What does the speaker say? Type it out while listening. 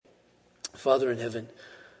Father in heaven,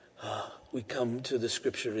 we come to the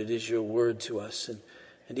scripture. It is your word to us.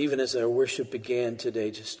 And even as our worship began today,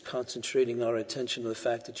 just concentrating our attention on the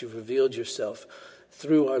fact that you've revealed yourself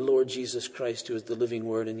through our Lord Jesus Christ, who is the living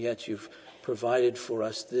word, and yet you've provided for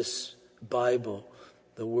us this Bible,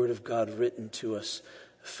 the word of God written to us,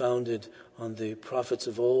 founded on the prophets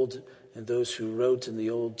of old and those who wrote in the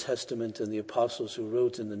Old Testament and the apostles who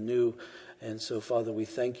wrote in the New. And so, Father, we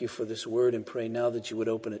thank you for this word and pray now that you would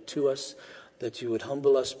open it to us, that you would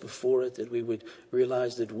humble us before it, that we would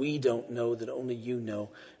realize that we don't know, that only you know,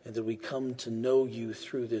 and that we come to know you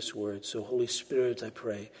through this word. So, Holy Spirit, I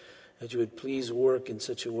pray that you would please work in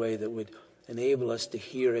such a way that would enable us to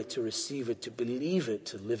hear it, to receive it, to believe it,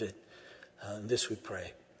 to live it. This we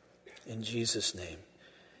pray. In Jesus' name,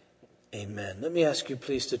 amen. Let me ask you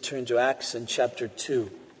please to turn to Acts in chapter 2.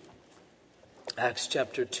 Acts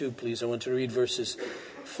chapter 2, please. I want to read verses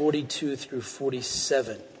 42 through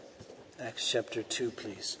 47. Acts chapter 2,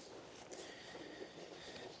 please.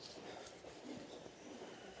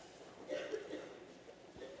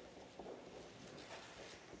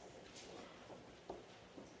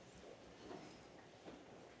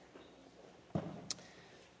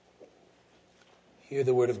 Hear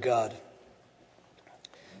the word of God.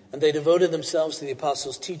 And they devoted themselves to the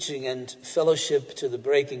apostles' teaching and fellowship, to the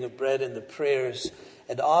breaking of bread and the prayers.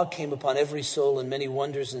 And awe came upon every soul, and many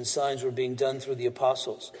wonders and signs were being done through the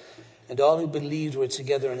apostles. And all who believed were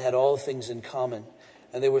together and had all things in common.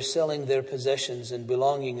 And they were selling their possessions and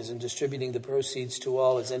belongings and distributing the proceeds to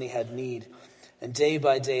all as any had need. And day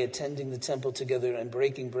by day attending the temple together and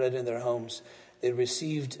breaking bread in their homes, they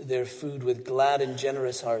received their food with glad and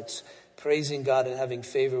generous hearts, praising God and having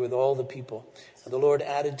favor with all the people. And the Lord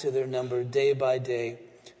added to their number day by day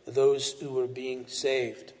those who were being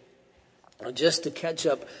saved. Now, just to catch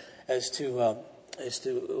up as to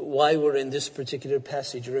why we're in this particular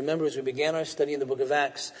passage. You remember as we began our study in the book of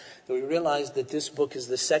Acts that we realized that this book is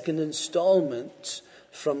the second installment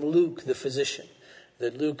from Luke, the physician.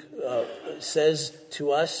 That Luke says to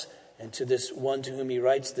us and to this one to whom he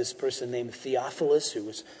writes, this person named Theophilus, who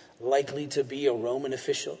was likely to be a Roman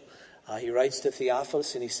official. He writes to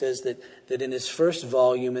Theophilus and he says that in his first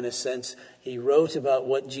volume, in a sense, he wrote about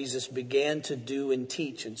what Jesus began to do and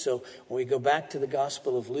teach. And so when we go back to the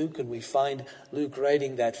Gospel of Luke and we find Luke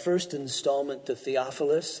writing that first installment to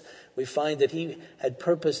Theophilus, we find that he had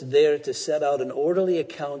purposed there to set out an orderly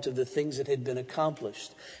account of the things that had been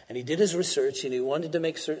accomplished. And he did his research and he wanted to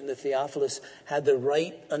make certain that Theophilus had the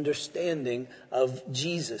right understanding of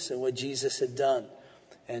Jesus and what Jesus had done.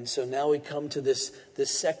 And so now we come to this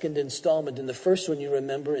second installment. In the first one, you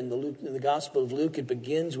remember, in the Gospel of Luke, it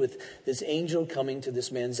begins with this angel coming to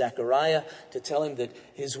this man Zechariah to tell him that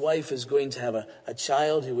his wife is going to have a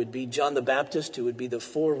child who would be John the Baptist, who would be the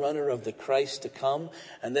forerunner of the Christ to come.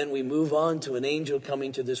 And then we move on to an angel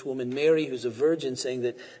coming to this woman Mary, who's a virgin,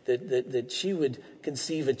 saying that she would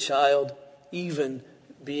conceive a child, even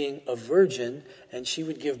being a virgin, and she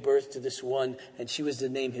would give birth to this one, and she was to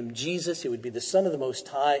name him Jesus. He would be the Son of the Most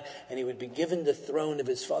High, and he would be given the throne of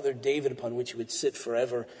his father David, upon which he would sit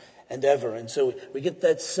forever and ever. And so we get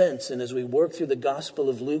that sense, and as we work through the Gospel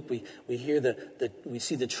of Luke, we hear we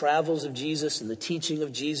see the travels of Jesus and the teaching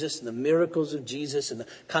of Jesus and the miracles of Jesus and the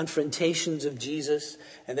confrontations of Jesus,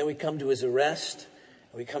 and then we come to his arrest.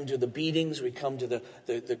 We come to the beatings, we come to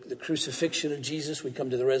the crucifixion of Jesus, we come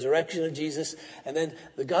to the resurrection of Jesus, and then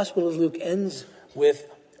the Gospel of Luke ends with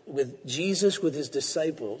Jesus with his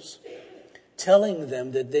disciples telling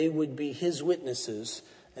them that they would be his witnesses,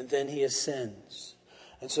 and then he ascends.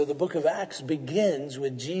 And so the book of Acts begins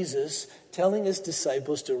with Jesus telling his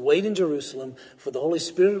disciples to wait in Jerusalem, for the Holy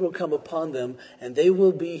Spirit will come upon them, and they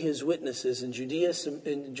will be his witnesses in Judea,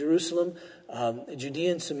 in Jerusalem,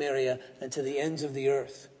 Judea and Samaria, and to the ends of the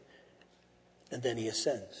earth. And then he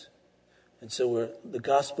ascends. And so the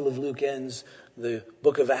Gospel of Luke ends, the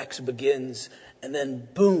book of Acts begins, and then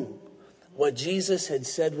boom, what Jesus had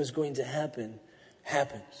said was going to happen,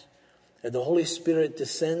 happens. And the Holy Spirit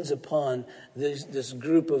descends upon this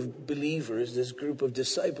group of believers, this group of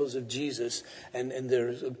disciples of Jesus, and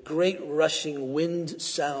there's a great rushing wind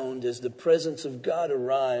sound as the presence of God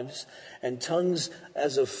arrives, and tongues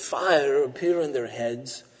as of fire appear in their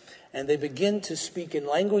heads, and they begin to speak in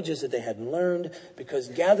languages that they hadn't learned, because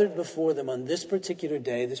gathered before them on this particular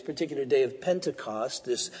day of Pentecost,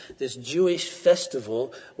 this Jewish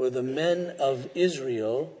festival where the men of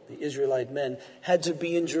Israel, the Israelite men, had to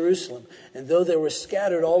be in Jerusalem. And though they were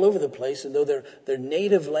scattered all over the place, and though their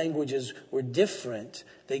native languages were different,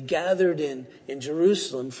 they gathered in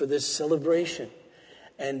Jerusalem for this celebration.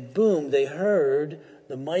 And boom, they heard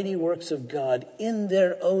the mighty works of God in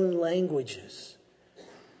their own languages.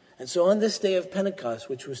 And so on this day of Pentecost,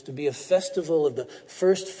 which was to be a festival of the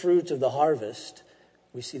first fruit of the harvest,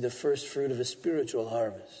 we see the first fruit of a spiritual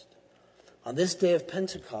harvest. On this day of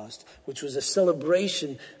Pentecost, which was a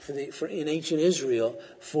celebration in ancient Israel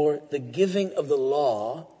for the giving of the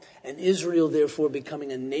law, and Israel therefore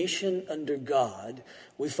becoming a nation under God,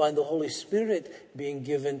 we find the Holy Spirit being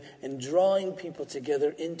given and drawing people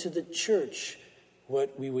together into the church,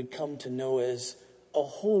 what we would come to know as a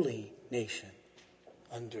holy nation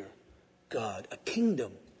under God, a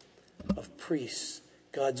kingdom of priests,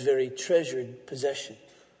 God's very treasured possession.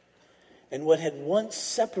 And what had once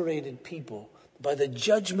separated people by the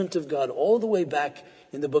judgment of God all the way back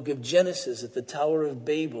in the book of Genesis at the Tower of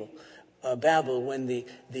Babel, when the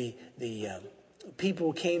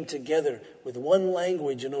people came together with one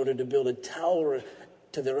language in order to build a tower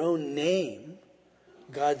to their own name,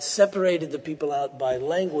 God separated the people out by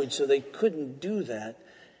language so they couldn't do that.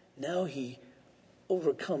 Now he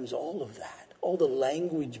overcomes all of that, all the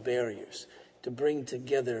language barriers, to bring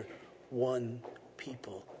together one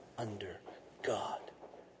people under God.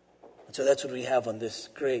 And so that's what we have on this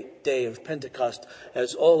great day of Pentecost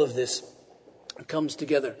as all of this comes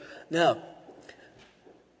together. Now,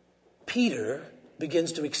 Peter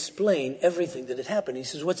begins to explain everything that had happened. He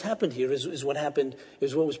says, what's happened here is what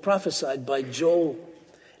was prophesied by Joel.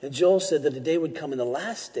 And Joel said that a day would come in the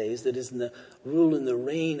last days, that is in the rule and the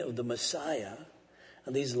reign of the Messiah,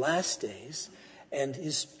 on these last days, and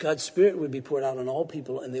God's Spirit would be poured out on all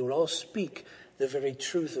people, and they would all speak the very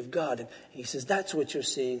truth of God. And he says, that's what you're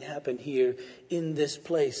seeing happen here in this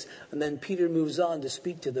place. And then Peter moves on to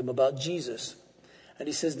speak to them about Jesus. And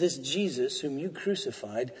he says, this Jesus whom you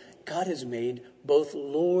crucified, God has made both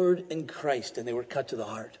Lord and Christ. And they were cut to the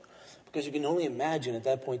heart. Because you can only imagine at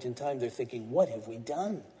that point in time, they're thinking, what have we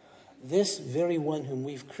done? This very one whom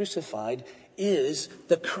we've crucified is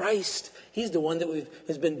the Christ. He's the one that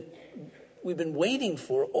we've been waiting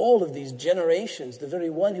for all of these generations, the very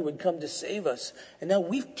one who would come to save us. And now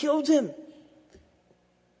we've killed him.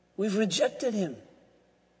 We've rejected him.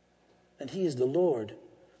 And he is the Lord,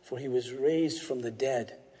 for he was raised from the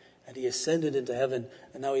dead, and he ascended into heaven,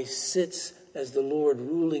 and now he sits as the Lord,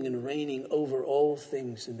 ruling and reigning over all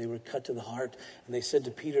things. And they were cut to the heart. And they said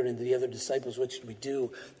to Peter and to the other disciples, what should we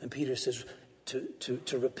do? And Peter says,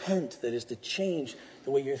 to repent, that is to change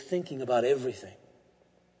the way you're thinking about everything.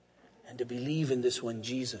 And to believe in this one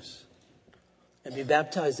Jesus. And be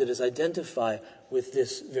baptized, that is, identify with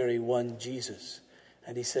this very one Jesus.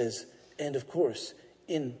 And he says, and of course,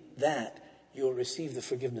 in that, you'll receive the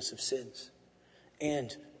forgiveness of sins.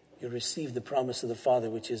 And you'll receive the promise of the Father,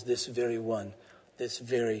 which is this very one, this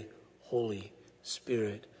very Holy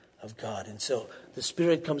Spirit of God. And so the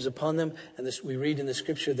Spirit comes upon them, and we read in the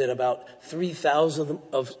Scripture that about 3,000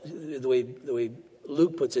 of, the way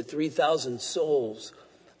Luke puts it, 3,000 souls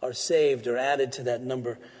are saved or added to that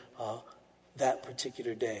number that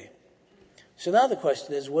particular day. So now the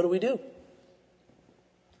question is, what do we do?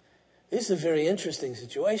 This is a very interesting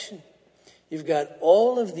situation. You've got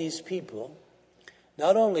all of these people,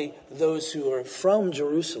 not only those who are from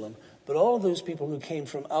Jerusalem, but all of those people who came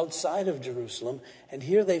from outside of Jerusalem, and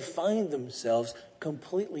here they find themselves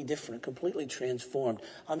completely different, completely transformed.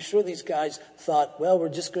 I'm sure these guys thought, well, we're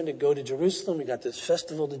just going to go to Jerusalem. We got this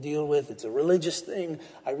festival to deal with. It's a religious thing.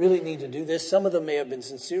 I really need to do this. Some of them may have been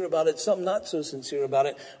sincere about it, some not so sincere about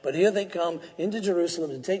it. But here they come into Jerusalem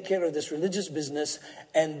to take care of this religious business,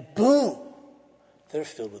 and boom, they're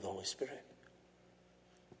filled with the Holy Spirit.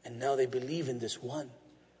 And now they believe in this one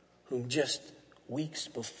whom just weeks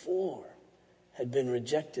before had been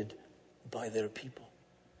rejected by their people.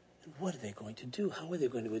 And what are they going to do? How are they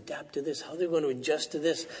going to adapt to this? How are they going to adjust to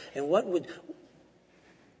this? And what would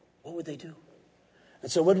they do?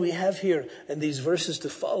 And so what we have here in these verses to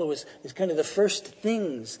follow is kind of the first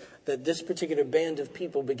things that this particular band of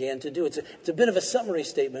people began to do. It's a bit of a summary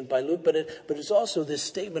statement by Luke, but it's also this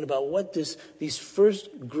statement about what these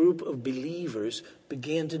first group of believers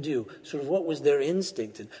began to do. Sort of what was their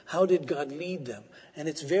instinct and how did God lead them? And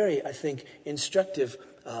it's very, I think, instructive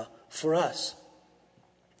for us.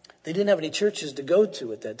 They didn't have any churches to go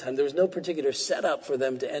to at that time. There was no particular setup for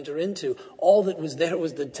them to enter into. All that was there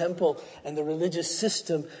was the temple and the religious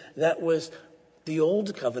system that was the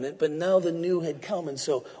old covenant, but now the new had come. And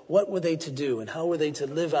so what were they to do and how were they to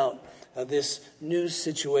live out this new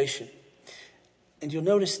situation? And you'll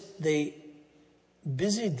notice they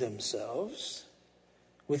busied themselves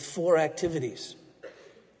with 4 activities.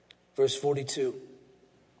 Verse 42,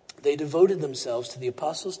 they devoted themselves to the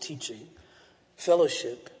apostles' teaching,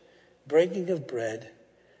 fellowship, breaking of bread,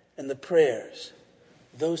 and the prayers.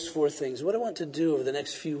 Those 4 things. What I want to do over the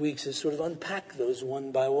next few weeks is sort of unpack those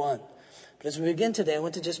one by one. But as we begin today, I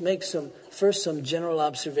want to just make some general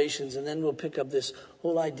observations, and then we'll pick up this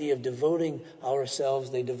whole idea of devoting ourselves.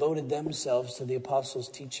 They devoted themselves to the apostles'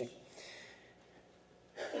 teaching.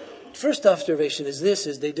 First observation is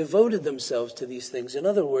they devoted themselves to these things. In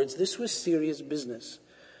other words, this was serious business.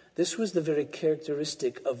 This was the very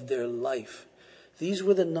characteristic of their life. These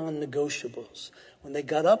were the non-negotiables. When they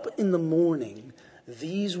got up in the morning,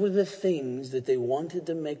 these were the things that they wanted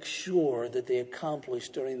to make sure that they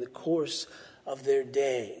accomplished during the course of their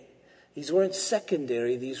day. These weren't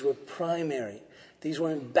secondary, these were primary. These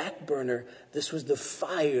weren't back burner, this was the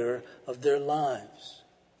fire of their lives.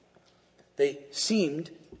 They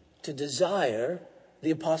seemed to desire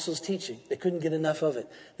the apostles' teaching. They couldn't get enough of it.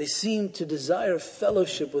 They seemed to desire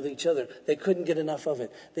fellowship with each other. They couldn't get enough of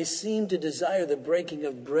it. They seemed to desire the breaking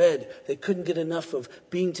of bread. They couldn't get enough of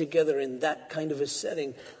being together in that kind of a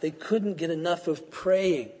setting. They couldn't get enough of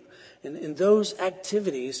praying. And in those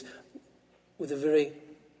activities, with the very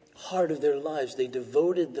heart of their lives, they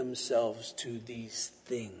devoted themselves to these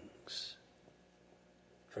things.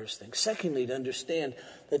 First thing. Secondly, to understand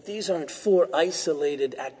that these aren't 4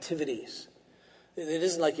 isolated activities. It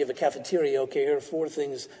isn't like you have a cafeteria. Okay, here are 4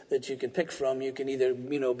 things that you can pick from. You can either,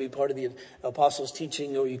 be part of the apostles'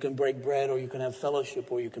 teaching, or you can break bread, or you can have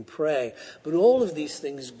fellowship, or you can pray. But all of these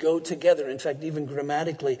things go together. In fact, even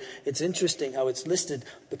grammatically, it's interesting how it's listed.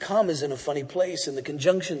 The comma's in a funny place, and the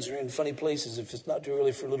conjunctions are in funny places, if it's not too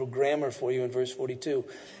early for a little grammar for you in verse 42.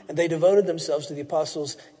 And they devoted themselves to the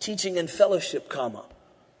apostles' teaching and fellowship, comma,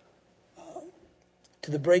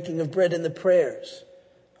 to the breaking of bread and the prayers.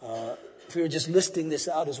 If we were just listing this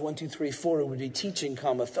out as 1, 2, 3, 4, it would be teaching,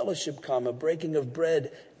 comma, fellowship, comma, breaking of bread,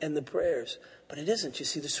 and the prayers. But it isn't. You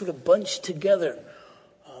see, they're sort of bunched together.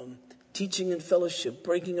 Teaching and fellowship,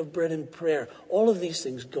 breaking of bread and prayer. All of these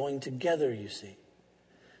things going together, you see.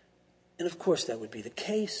 And of course that would be the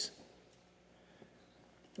case.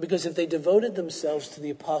 Because if they devoted themselves to the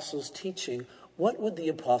apostles' teaching, what would the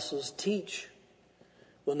apostles teach?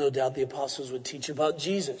 Well, no doubt the apostles would teach about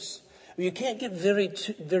Jesus. You can't get very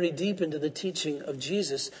deep into the teaching of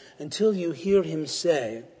Jesus until you hear him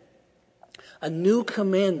say, "A new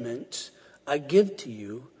commandment I give to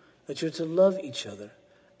you, that you're to love each other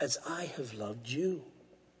as I have loved you.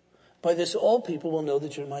 By this all people will know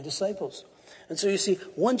that you're my disciples." And so you see,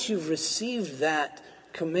 once you've received that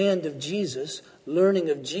command of Jesus,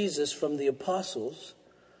 learning of Jesus from the apostles,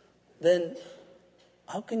 then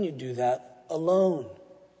how can you do that alone?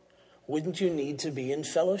 Wouldn't you need to be in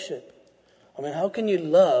fellowship? I mean, how can you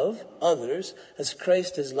love others as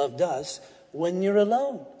Christ has loved us when you're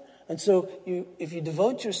alone? And so if you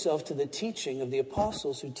devote yourself to the teaching of the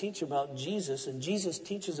apostles who teach about Jesus, and Jesus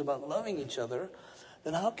teaches about loving each other,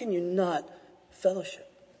 then how can you not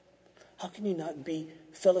fellowship? How can you not be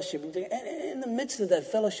fellowshipping together? And in the midst of that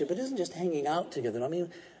fellowship, it isn't just hanging out together. I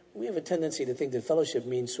mean, we have a tendency to think that fellowship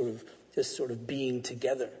means sort of being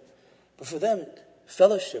together. But for them,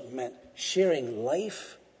 fellowship meant sharing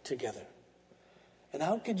life together. And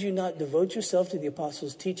how could you not devote yourself to the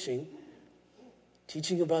apostles' teaching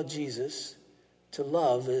about Jesus, to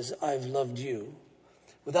love as I've loved you,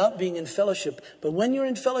 without being in fellowship? But when you're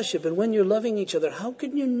in fellowship and when you're loving each other, how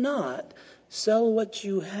can you not sell what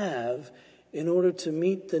you have in order to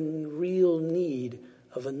meet the real need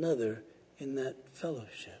of another in that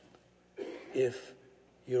fellowship? If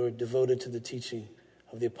you're devoted to the teaching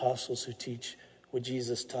of the apostles who teach what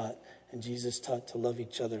Jesus taught, and Jesus taught to love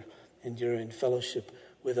each other, and you're in fellowship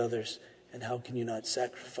with others, and how can you not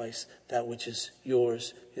sacrifice that which is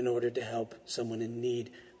yours in order to help someone in need?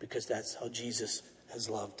 Because that's how Jesus has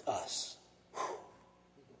loved us.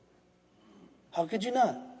 How could you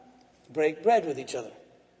not break bread with each other?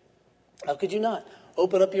 How could you not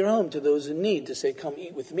open up your home to those in need to say, "Come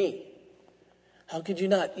eat with me"? How could you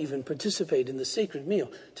not even participate in the sacred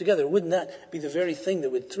meal together? Wouldn't that be the very thing that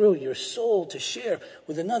would thrill your soul to share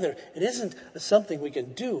with another? It isn't something we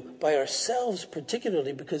can do by ourselves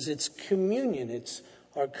particularly, because it's communion. It's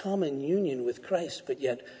our common union with Christ, but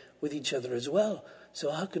yet with each other as well.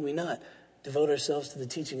 So how can we not devote ourselves to the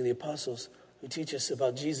teaching of the apostles who teach us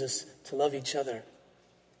about Jesus, to love each other?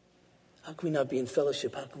 How can we not be in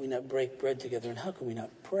fellowship? How can we not break bread together? And how can we not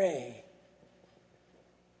pray?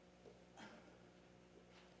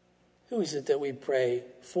 Who is it that we pray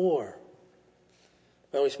for?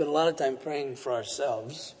 Well, we spend a lot of time praying for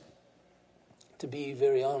ourselves. To be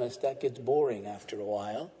very honest, that gets boring after a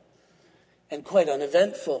while and quite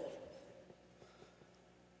uneventful.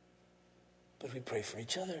 But we pray for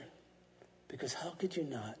each other, because how could you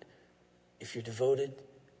not, if you're devoted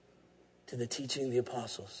to the teaching of the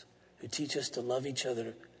apostles who teach us to love each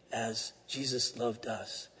other as Jesus loved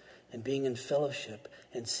us? and being in fellowship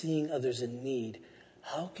and seeing others in need,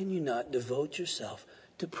 how can you not devote yourself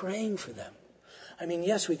to praying for them? I mean,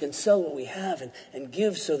 yes, we can sell what we have and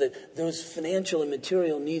give so that those financial and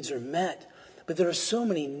material needs are met. But there are so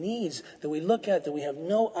many needs that we look at that we have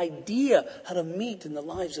no idea how to meet in the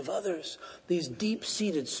lives of others. These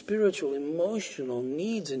deep-seated spiritual, emotional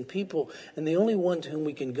needs in people. And the only one to whom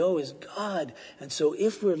we can go is God. And so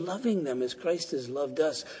if we're loving them as Christ has loved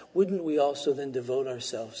us, wouldn't we also then devote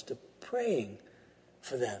ourselves to praying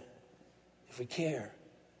for them? If we care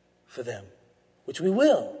for them. Which we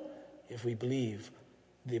will if we believe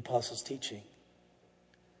the apostles' teaching.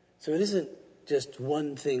 So it isn't just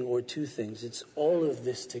one thing or two things. It's all of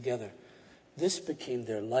this together. This became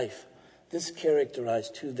their life. This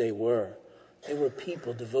characterized who they were. They were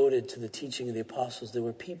people devoted to the teaching of the apostles. They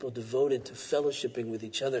were people devoted to fellowshipping with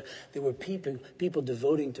each other. They were people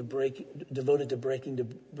devoted to breaking the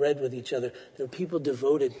bread with each other. They were people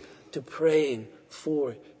devoted to praying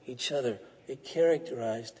for each other. It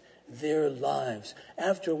characterized their lives.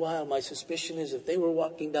 After a while, my suspicion is if they were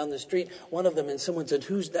walking down the street, one of them, and someone said,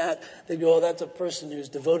 "Who's that?" They'd go, "Oh, that's a person who's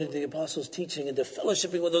devoted to the apostles' teaching and to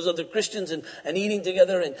fellowshipping with those other Christians and eating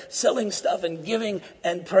together and selling stuff and giving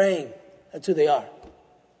and praying." That's who they are.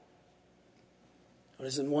 It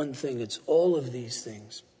isn't one thing. It's all of these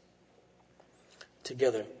things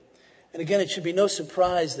together. And again, it should be no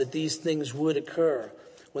surprise that these things would occur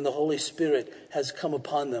when the Holy Spirit has come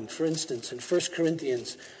upon them. For instance, in 1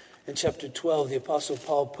 Corinthians in chapter 12, the Apostle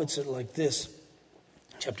Paul puts it like this.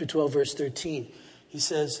 Chapter 12, verse 13. He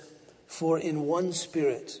says, "For in one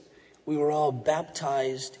Spirit we were all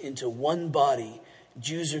baptized into one body,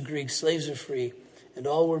 Jews or Greeks, slaves or free, and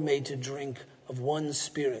all were made to drink of one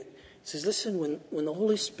Spirit." He says, listen, when the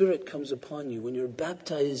Holy Spirit comes upon you, when you're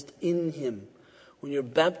baptized in Him, when you're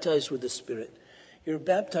baptized with the Spirit, you're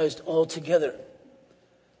baptized all together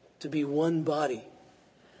to be one body.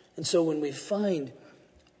 And so when we find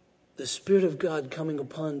the Spirit of God coming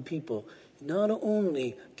upon people, it not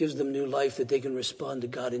only gives them new life that they can respond to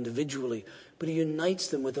God individually, but He unites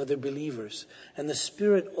them with other believers. And the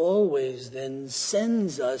Spirit always then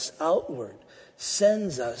sends us outward,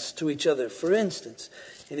 sends us to each other. For instance,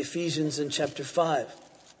 in Ephesians in chapter 5,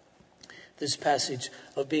 this passage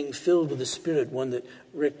of being filled with the Spirit, one that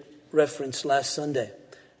Rick referenced last Sunday,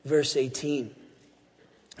 verse 18.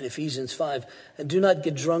 In Ephesians 5, "And do not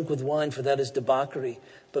get drunk with wine, for that is debauchery,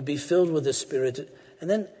 but be filled with the Spirit." And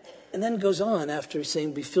then goes on after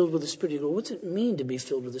saying be filled with the Spirit. You go, what's it mean to be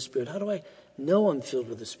filled with the Spirit? How do I know I'm filled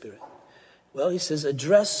with the Spirit? Well, he says,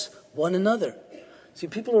 address one another. See,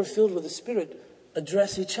 people who are filled with the Spirit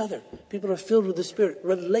address each other. People who are filled with the Spirit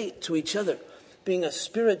relate to each other. Being a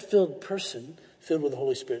Spirit-filled person, filled with the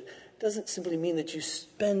Holy Spirit, doesn't simply mean that you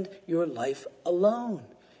spend your life alone.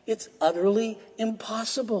 It's utterly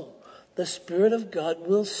impossible. The Spirit of God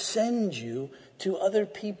will send you to other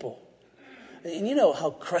people. And you know how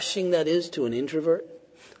crushing that is to an introvert?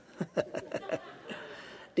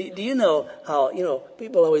 Do you know how,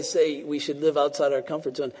 people always say we should live outside our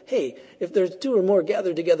comfort zone. Hey, if there's two or more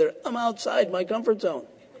gathered together, I'm outside my comfort zone.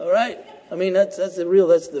 All right? I mean, that's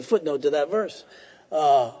the footnote to that verse.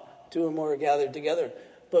 Two or more are gathered together.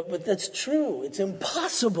 But that's true. It's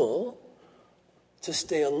impossible to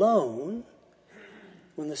stay alone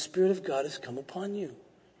when the Spirit of God has come upon you.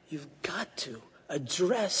 You've got to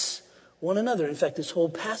address one another. In fact, this whole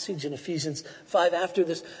passage in Ephesians 5, after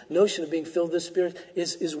this notion of being filled with the Spirit,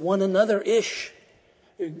 is one another-ish.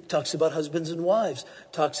 It talks about husbands and wives,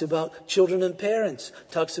 talks about children and parents,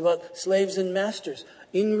 talks about slaves and masters.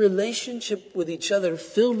 In relationship with each other,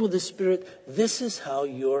 filled with the Spirit, this is how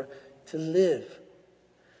you're to live.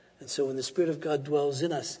 And so when the Spirit of God dwells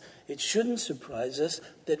in us, it shouldn't surprise us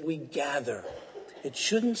that we gather. It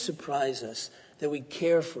shouldn't surprise us that we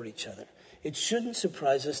care for each other. It shouldn't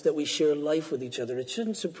surprise us that we share life with each other. It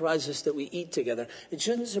shouldn't surprise us that we eat together. It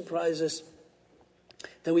shouldn't surprise us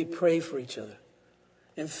that we pray for each other.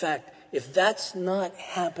 In fact, if that's not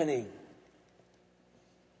happening,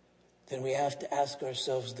 then we have to ask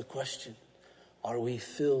ourselves the question, are we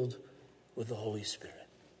filled with the Holy Spirit?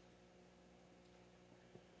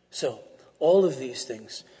 So, all of these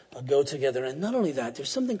things go together. And not only that, there's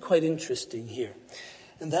something quite interesting here.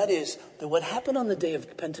 And that is that what happened on the day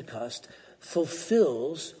of Pentecost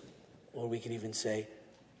fulfills, or we could even say,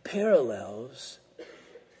 parallels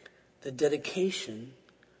the dedication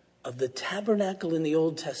of the tabernacle in the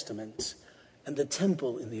Old Testament and the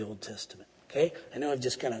temple in the Old Testament. Okay? I know I've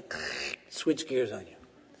just kind of switched gears on you.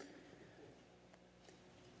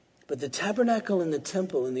 But the tabernacle and the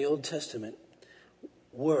temple in the Old Testament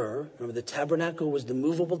remember, the tabernacle was the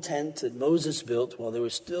movable tent that Moses built while they were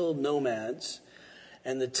still nomads.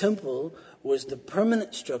 And the temple was the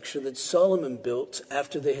permanent structure that Solomon built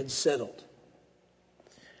after they had settled.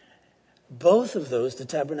 Both of those, the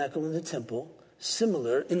tabernacle and the temple,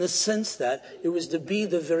 similar in the sense that it was to be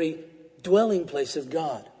the very dwelling place of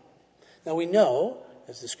God. Now we know,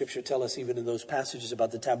 as the scripture tells us even in those passages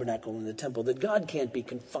about the tabernacle and the temple, that God can't be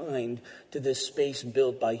confined to this space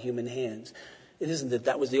built by human hands. It isn't that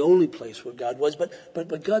that was the only place where God was, but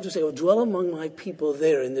God would say, oh, dwell among my people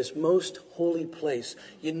there in this most holy place.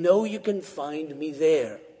 You know you can find me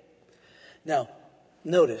there. Now,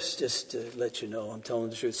 notice, just to let you know, I'm telling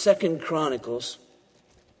the truth, 2 Chronicles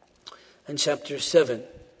and chapter 7.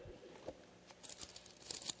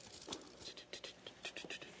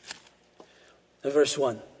 Verse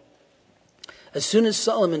 1. As soon as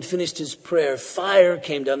Solomon finished his prayer, fire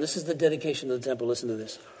came down. This is the dedication of the temple. Listen to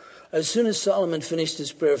this. As soon as Solomon finished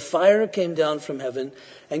his prayer, fire came down from heaven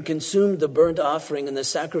and consumed the burnt offering and the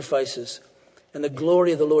sacrifices. And the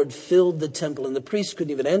glory of the Lord filled the temple. And the priests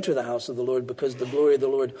couldn't even enter the house of the Lord because the glory of the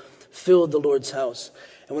Lord filled the Lord's house.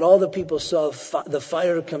 And when all the people saw the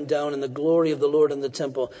fire come down and the glory of the Lord in the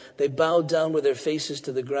temple, they bowed down with their faces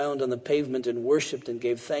to the ground on the pavement and worshipped and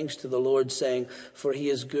gave thanks to the Lord, saying, for he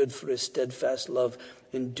is good, for his steadfast love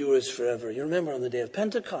endures forever. You remember on the day of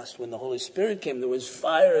Pentecost when the Holy Spirit came, there was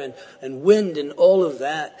fire and wind and all of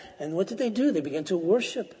that. And what did they do? They began to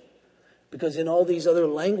worship. Because in all these other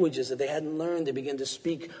languages that they hadn't learned, they began to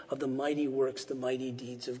speak of the mighty works, the mighty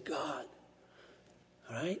deeds of God.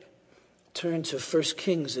 All right? Turn to 1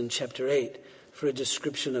 Kings in chapter 8 for a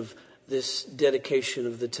description of this dedication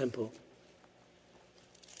of the temple.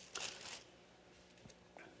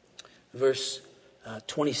 Verse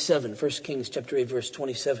 27, 1 Kings chapter 8, verse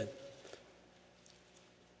 27.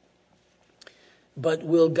 But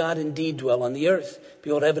will God indeed dwell on the earth?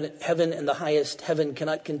 Behold, heaven and the highest heaven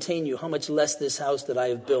cannot contain you. How much less this house that I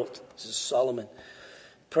have built? This is Solomon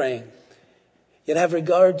praying. Yet have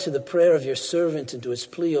regard to the prayer of your servant and to his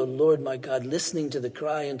plea, O Lord my God, listening to the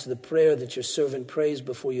cry and to the prayer that your servant prays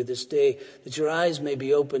before you this day, that your eyes may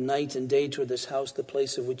be open night and day toward this house, the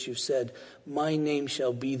place of which you said, my name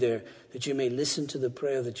shall be there, that you may listen to the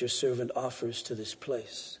prayer that your servant offers to this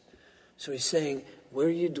place. So he's saying, where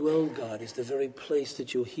you dwell, God, is the very place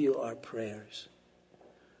that you'll hear our prayers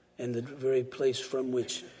and the very place from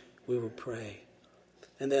which we will pray.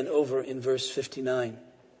 And then over in verse 59,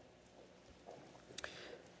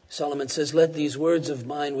 Solomon says, let these words of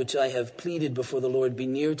mine which I have pleaded before the Lord be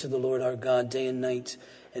near to the Lord our God day and night,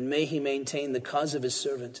 and may he maintain the cause of his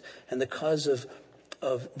servant and the cause of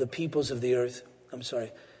the peoples of the earth.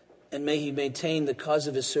 And may he maintain the cause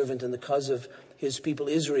of his servant and the cause of his people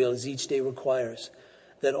Israel as each day requires,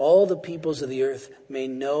 that all the peoples of the earth may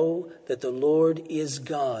know that the Lord is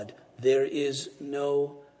God. There is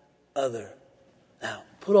no other. Now,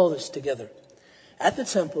 put all this together. At the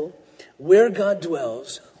temple, where God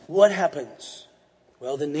dwells, what happens?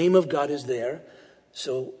 Well, the name of God is there.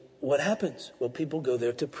 So what happens? Well, people go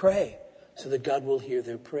there to pray so that God will hear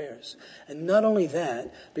their prayers. And not only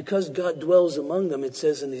that, because God dwells among them, it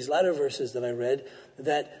says in these latter verses that I read,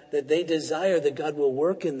 that they desire that God will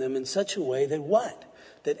work in them in such a way that what?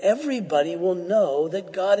 That everybody will know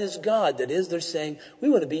that God is God. That is, they're saying, we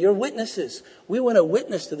want to be your witnesses. We want to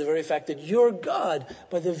witness to the very fact that you're God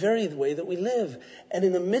by the very way that we live. And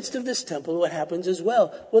in the midst of this temple, what happens as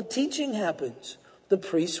well? Well, teaching happens. The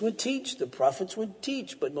priests would teach, the prophets would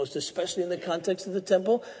teach, but most especially in the context of the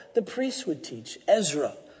temple, the priests would teach.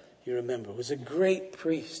 Ezra, you remember, was a great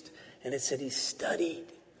priest. And it said he studied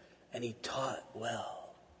and he taught well.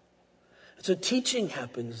 So teaching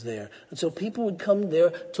happens there. And so people would come there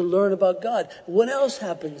to learn about God. What else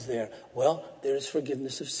happens there? Well, there is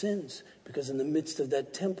forgiveness of sins. Because in the midst of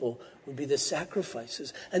that temple would be the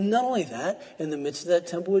sacrifices. And not only that, in the midst of that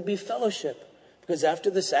temple would be fellowship. Because after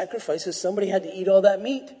the sacrifices, somebody had to eat all that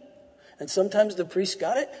meat. And sometimes the priest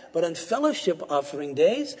got it. But on fellowship offering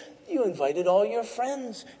days, you invited all your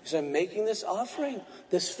friends. You said, I'm making this offering,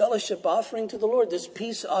 this fellowship offering to the Lord, this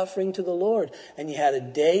peace offering to the Lord. And you had a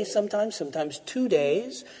day sometimes 2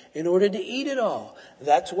 days in order to eat it all.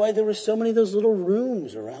 That's why there were so many of those little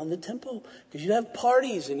rooms around the temple. Because you'd have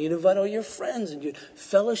parties and you'd invite all your friends and you'd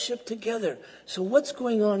fellowship together. So what's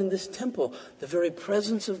going on in this temple? The very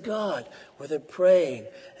presence of God, where they're praying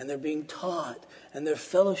and they're being taught and they're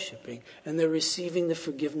fellowshipping and they're receiving the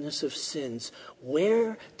forgiveness of sins.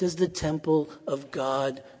 Where does the temple of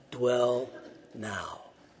God dwell now?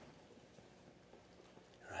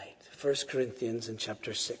 Right. 1 Corinthians in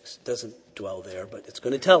chapter 6 doesn't dwell there, but it's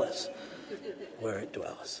going to tell us where it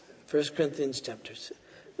dwells. 1 Corinthians chapter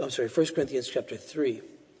 3,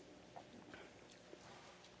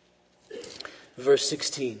 verse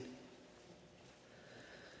 16.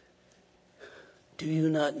 Do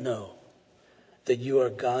you not know that you are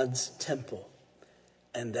God's temple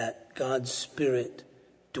and that God's Spirit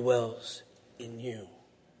dwells in you?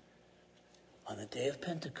 On the day of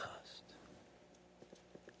Pentecost,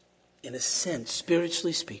 in a sense,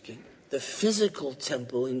 spiritually speaking, the physical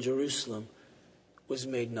temple in Jerusalem was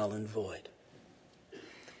made null and void. It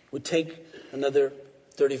would take another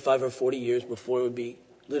 35 or 40 years before it would be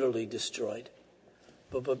literally destroyed.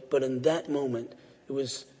 But in that moment, it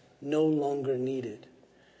was no longer needed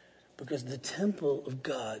because the temple of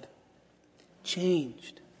God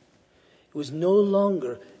changed. It was no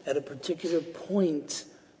longer at a particular point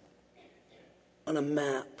on a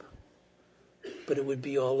map, but it would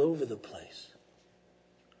be all over the place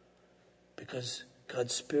because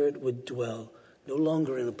God's Spirit would dwell no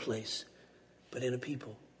longer in a place, but in a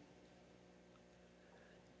people.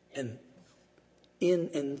 And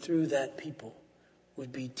in and through that people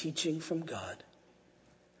would be teaching from God,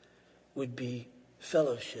 would be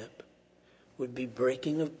fellowship, would be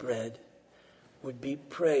breaking of bread, would be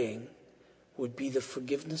praying, would be the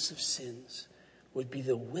forgiveness of sins, would be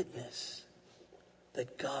the witness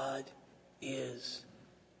that God is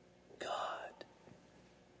God.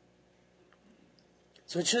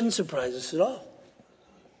 So it shouldn't surprise us at all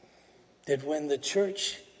that when the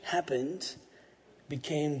church happened,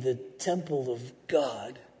 became the temple of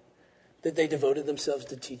God, that they devoted themselves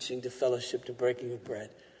to teaching, to fellowship, to breaking of bread,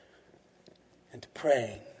 and to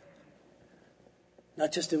praying.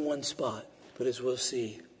 Not just in one spot, but as we'll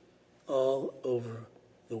see, all over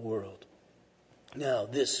the world. Now,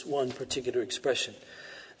 this one particular expression,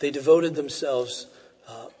 they devoted themselves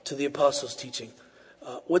to the apostles' teaching.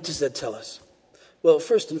 What does that tell us? Well,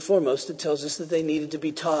 first and foremost, it tells us that they needed to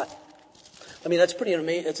be taught. I mean, that's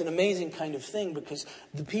an amazing kind of thing because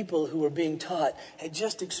the people who were being taught had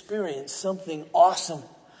just experienced something awesome,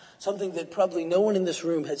 something that probably no one in this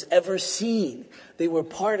room has ever seen. They were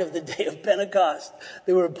part of the day of Pentecost.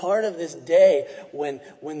 They were part of this day when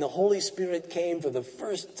the Holy Spirit came for the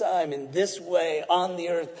first time in this way on the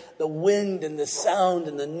earth, the wind and the sound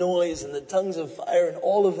and the noise and the tongues of fire and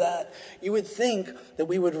all of that. You would think that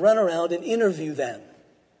we would run around and interview them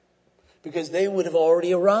because they would have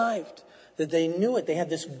already arrived, that they knew it. They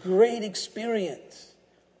had this great experience,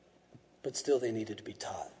 but still they needed to be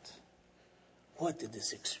taught. What did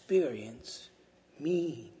this experience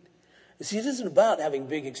mean? You see, it isn't about having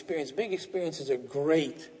big experience. Big experiences are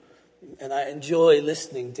great. And I enjoy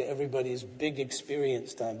listening to everybody's big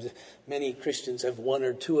experience times. Many Christians have one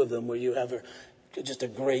or two of them where you have just a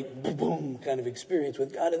great boom kind of experience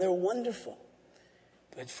with God. And they're wonderful.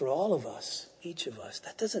 But for all of us, each of us,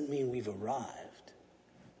 that doesn't mean we've arrived.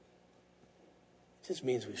 It just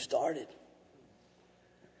means we've started.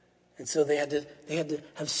 And so they had to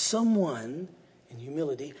have someone, in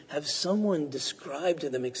humility, have someone describe to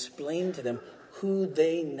them, explain to them who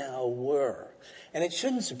they now were. And it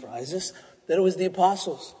shouldn't surprise us that it was the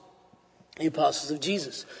apostles of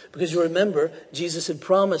Jesus. Because you remember, Jesus had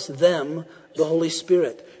promised them the Holy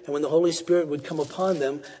Spirit. And when the Holy Spirit would come upon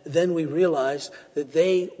them, then we realized that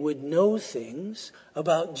they would know things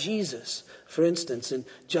about Jesus. For instance, in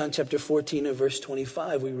John chapter 14 and verse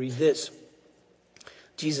 25, we read this.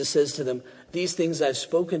 Jesus says to them, "These things I've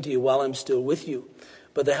spoken to you while I'm still with you.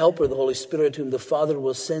 But the Helper, the Holy Spirit, whom the Father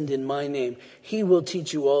will send in my name, he will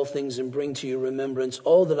teach you all things and bring to your remembrance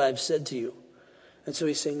all that I've said to you." And so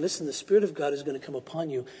he's saying, listen, the Spirit of God is going to come upon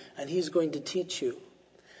you, and he's going to teach you.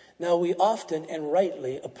 Now, we often and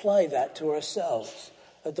rightly apply that to ourselves,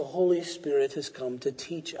 that the Holy Spirit has come to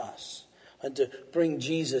teach us and to bring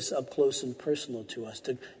Jesus up close and personal to us,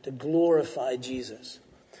 to glorify Jesus.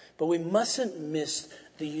 But we mustn't miss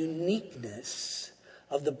the uniqueness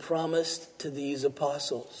of the promise to these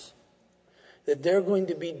apostles, that they're going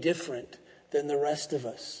to be different than the rest of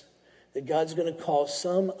us, that God's going to call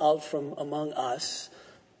some out from among us,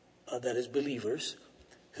 that is believers,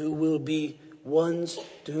 who will be ones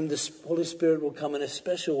to whom the Holy Spirit will come in a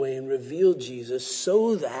special way and reveal Jesus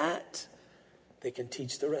so that they can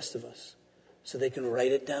teach the rest of us, so they can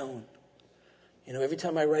write it down. You know, every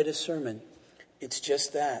time I write a sermon, it's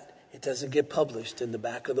just that. It doesn't get published in the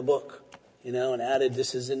back of the book, you know, and added,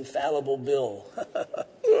 "This is infallible Bill."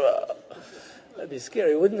 That'd be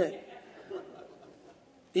scary, wouldn't it?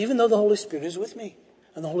 Even though the Holy Spirit is with me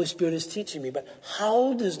and the Holy Spirit is teaching me. But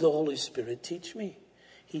how does the Holy Spirit teach me?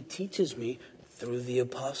 He teaches me through the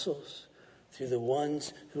apostles, through the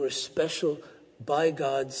ones who are special by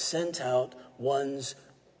God, sent out, ones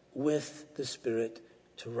with the Spirit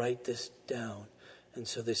to write this down. And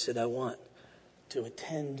so they said, I want to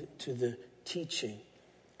attend to the teaching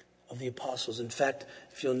of the apostles. In fact,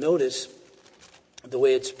 if you'll notice the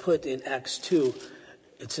way it's put in Acts 2,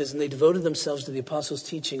 It says, and they devoted themselves to the apostles'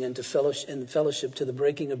 teaching and to fellowship, to the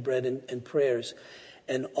breaking of bread and prayers.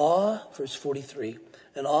 And awe, verse 43,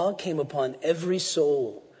 and awe came upon every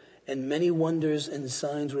soul, and many wonders and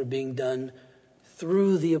signs were being done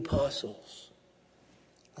through the apostles.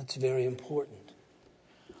 That's very important.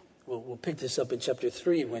 We'll pick this up in chapter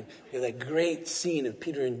 3 when we have that great scene of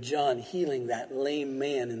Peter and John healing that lame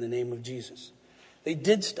man in the name of Jesus. They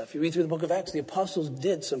did stuff. You read through the book of Acts, the apostles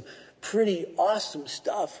did some pretty awesome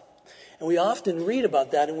stuff. And we often read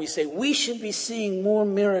about that and we say, we should be seeing more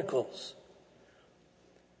miracles.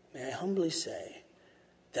 May I humbly say,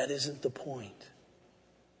 that isn't the point.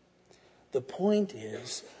 The point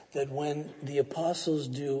is that when the apostles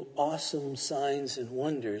do awesome signs and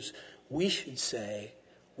wonders, we should say,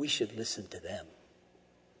 we should listen to them.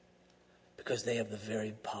 Because they have the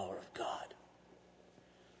very power of God.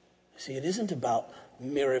 See, it isn't about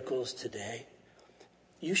miracles today.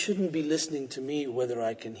 You shouldn't be listening to me whether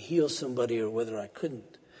I can heal somebody or whether I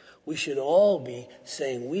couldn't. We should all be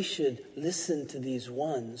saying we should listen to these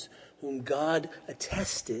ones whom God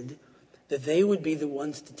attested that they would be the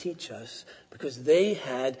ones to teach us because they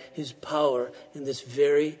had his power in this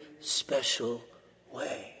very special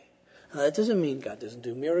way. Now, that doesn't mean God doesn't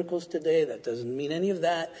do miracles today. That doesn't mean any of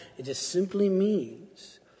that. It just simply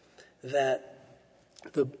means that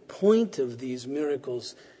the point of these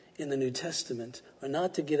miracles in the New Testament are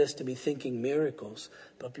not to get us to be thinking miracles,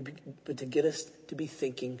 but to get us to be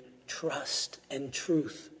thinking trust and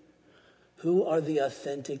truth. Who are the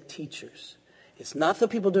authentic teachers? It's not the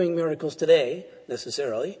people doing miracles today,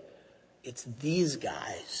 necessarily. It's these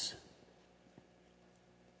guys.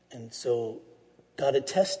 And so God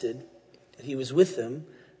attested that he was with them,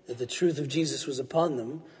 that the truth of Jesus was upon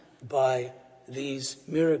them by these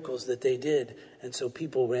miracles that they did. And so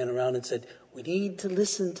people ran around and said, we need to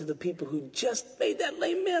listen to the people who just made that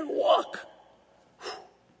lame man walk.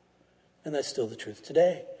 And that's still the truth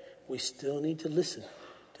today. We still need to listen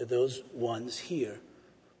to those ones here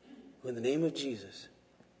who in the name of Jesus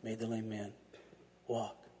made the lame man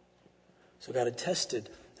walk. So God attested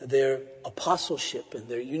their apostleship and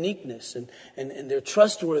their uniqueness and their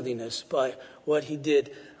trustworthiness by what he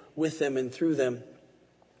did with them and through them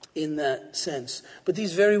in that sense. But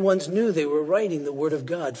these very ones knew they were writing the Word of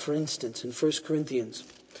God. For instance, in 1 Corinthians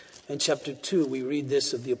in chapter 2, we read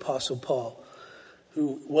this of the Apostle Paul,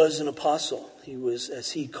 who was an apostle. He was,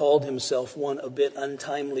 as he called himself, one a bit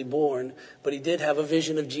untimely born, but he did have a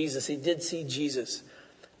vision of Jesus. He did see Jesus,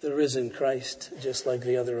 the risen Christ, just like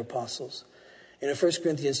the other apostles. And in 1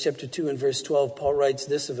 Corinthians chapter 2 and verse 12, Paul writes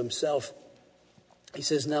this of himself. He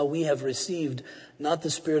says, now we have received not the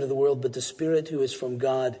spirit of the world, but the Spirit who is from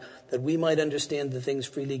God, that we might understand the things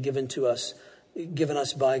freely given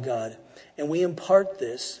us by God. And we impart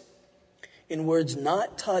this in words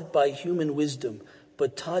not taught by human wisdom,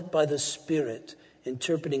 but taught by the Spirit,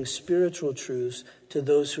 interpreting spiritual truths to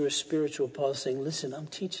those who are spiritual. Paul is saying, listen, I'm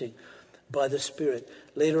teaching by the Spirit.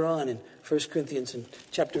 Later on in 1 Corinthians in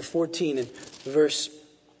chapter 14 and verse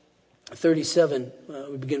 37,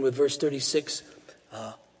 we begin with verse 36.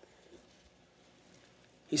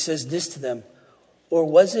 He says this to them, or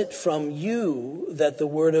was it from you that the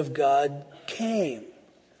word of God came?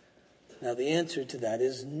 Now the answer to that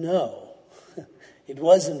is no. It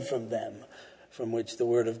wasn't from them from which the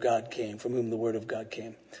word of God came, from whom the word of God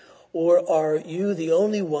came. Or are you the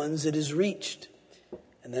only ones it has reached?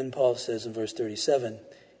 And then Paul says in verse 37,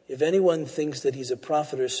 if anyone thinks that he's a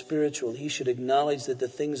prophet or spiritual, he should acknowledge that the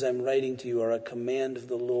things I'm writing to you are a command of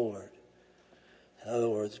the Lord. In other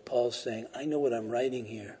words, Paul's saying, I know what I'm writing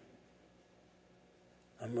here.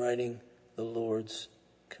 I'm writing the Lord's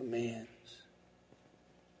commands.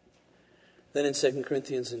 Then in 2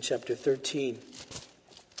 Corinthians in chapter 13,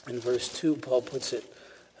 in verse 2, Paul puts it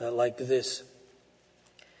like this.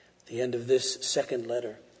 At the end of this second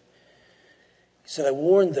letter, he said, I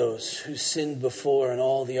warned those who sinned before and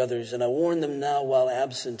all the others, and I warn them now while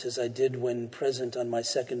absent, as I did when present on my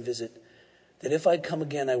second visit, that if I come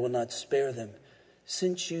again, I will not spare them,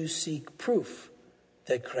 since you seek proof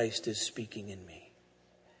that Christ is speaking in me.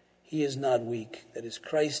 He is not weak, that is,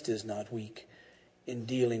 Christ is not weak in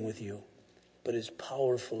dealing with you, but is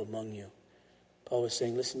powerful among you. Paul was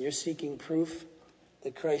saying, listen, you're seeking proof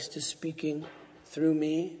that Christ is speaking through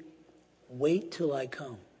me. Wait till I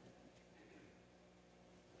come.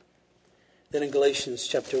 Then in Galatians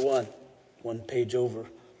chapter 1, one page over,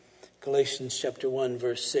 Galatians chapter 1,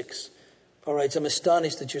 verse 6, Paul writes, I'm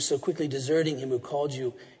astonished that you're so quickly deserting him who called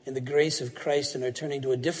you in the grace of Christ and are turning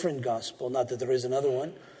to a different gospel. Not that there is another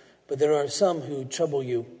one, but there are some who trouble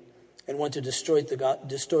you and want to distort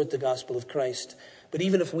the gospel of Christ. But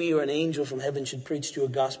even if we or an angel from heaven should preach to you a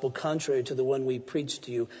gospel contrary to the one we preached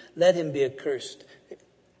to you, let him be accursed.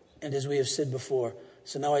 And as we have said before,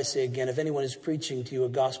 so now I say again, if anyone is preaching to you a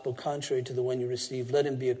gospel contrary to the one you received, let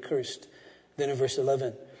him be accursed. Then in verse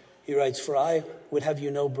 11, he writes, for I would have you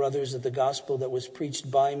know, brothers, that the gospel that was preached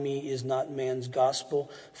by me is not man's gospel.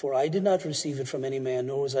 For I did not receive it from any man,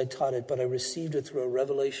 nor was I taught it, but I received it through a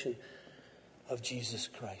revelation of Jesus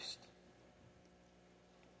Christ.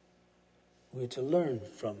 We are to learn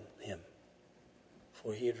from him,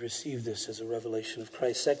 for he had received this as a revelation of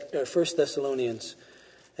Christ. 1 Thessalonians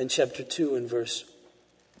and chapter 2 and verse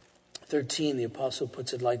 13, the apostle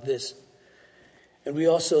puts it like this. And we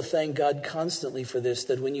also thank God constantly for this,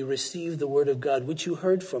 that when you received the word of God, which you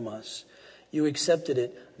heard from us, you accepted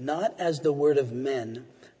it not as the word of men,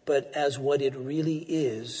 but as what it really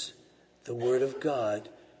is, the word of God,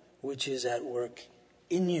 which is at work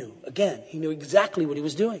in you. Again, he knew exactly what he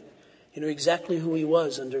was doing. He knew exactly who he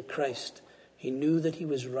was under Christ. He knew that he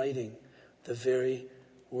was writing the very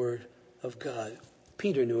word of God.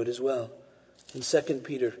 Peter knew it as well. In 2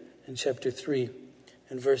 Peter in chapter 3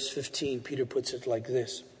 and verse 15, Peter puts it like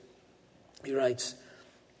this. He writes,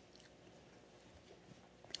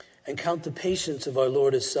 and count the patience of our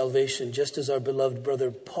Lord as salvation, just as our beloved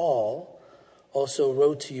brother Paul also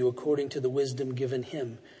wrote to you according to the wisdom given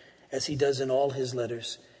him, as he does in all his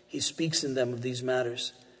letters. He speaks in them of these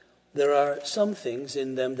matters. There are some things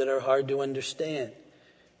in them that are hard to understand,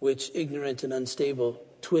 which ignorant and unstable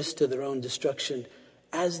twist to their own destruction,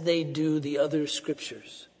 as they do the other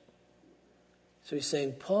scriptures. So he's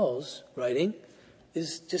saying Paul's writing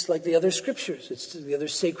is just like the other scriptures. It's the other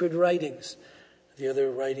sacred writings, the other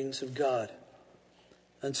writings of God.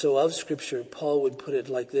 And so of scripture, Paul would put it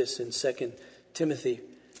like this in 2 Timothy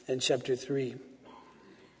and chapter 3,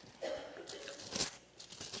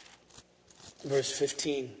 verse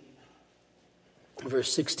 15.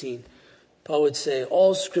 Verse 16, Paul would say,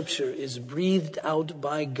 all scripture is breathed out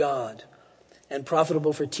by God and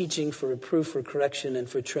profitable for teaching, for reproof, for correction, and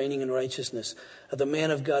for training in righteousness, that the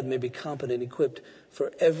man of God may be competent, equipped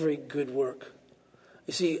for every good work.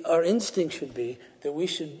 You see, our instinct should be that we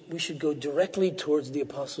should go directly towards the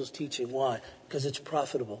apostles' teaching. Why? Because it's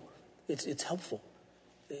profitable. It's helpful.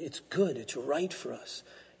 It's good. It's right for us.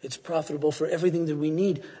 It's profitable for everything that we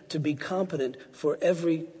need to be competent for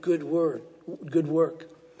every good work.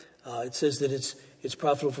 It says that it's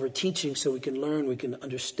profitable for teaching, so we can learn, we can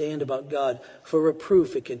understand about God. For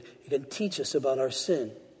reproof, it can teach us about our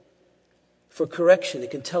sin. For correction, it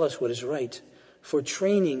can tell us what is right. For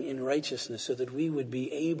training in righteousness, so that we would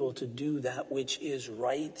be able to do that which is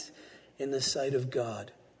right in the sight of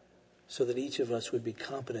God, so that each of us would be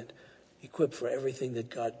competent, equipped for everything that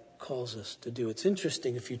God calls us to do. It's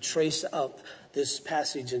interesting if you trace out this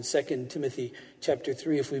passage in 2 Timothy chapter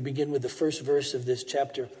 3, if we begin with the first verse of this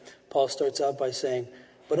chapter, Paul starts out by saying,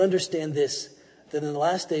 but understand this, that in the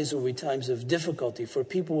last days will be times of difficulty, for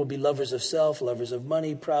people will be lovers of self, lovers of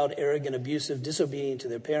money, proud, arrogant, abusive, disobedient to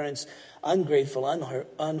their parents, ungrateful,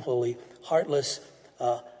 unholy, heartless,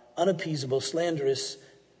 unappeasable, slanderous,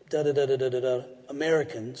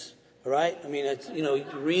 Americans. All right? I mean, you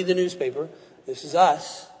read the newspaper. This is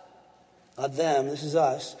us. Not them, this is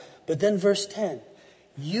us. But then verse 10,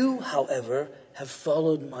 you, however, have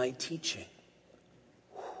followed my teaching.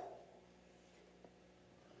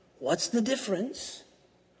 What's the difference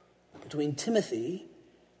between Timothy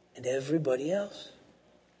and everybody else?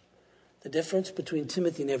 The difference between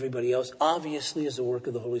Timothy and everybody else obviously is the work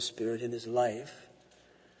of the Holy Spirit in his life.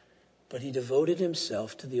 But he devoted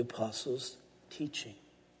himself to the apostles' teaching.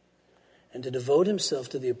 And to devote himself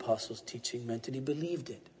to the apostles' teaching meant that he believed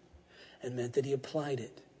it. And meant that he applied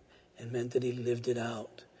it. And meant that he lived it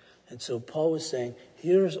out. And so Paul was saying,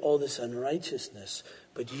 here's all this unrighteousness.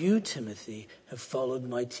 But you, Timothy, have followed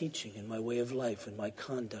my teaching and my way of life and my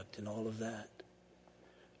conduct and all of that.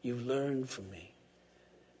 You've learned from me.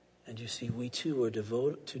 And you see, we too are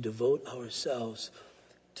to devote ourselves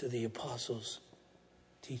to the apostles'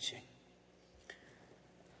 teaching.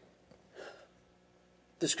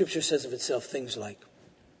 The scripture says of itself things like,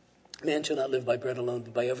 man shall not live by bread alone,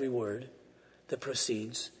 but by every word that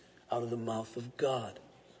proceeds out of the mouth of God.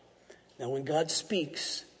 Now, when God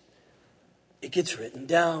speaks, it gets written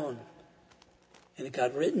down. And it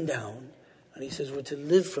got written down. And he says we're to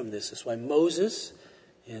live from this. That's why Moses,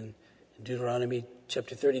 in Deuteronomy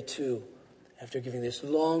chapter 32, after giving this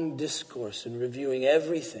long discourse and reviewing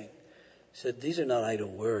everything, said, these are not idle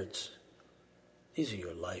words. These are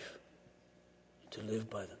your life. To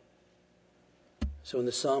live by them. So when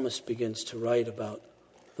the psalmist begins to write about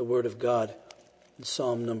the word of God, in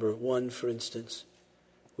Psalm number 1, for instance,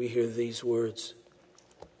 we hear these words.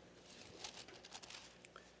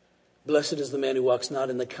 Blessed is the man who walks not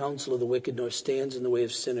in the counsel of the wicked, nor stands in the way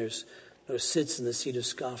of sinners, nor sits in the seat of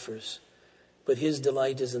scoffers. But his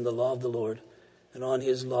delight is in the law of the Lord, and on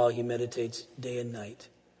his law he meditates day and night.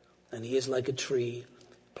 And he is like a tree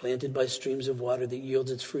planted by streams of water that yields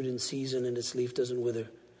its fruit in season, and its leaf doesn't wither.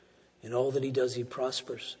 In all that he does, he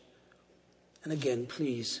prospers. And again,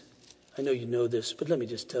 please, I know you know this, but let me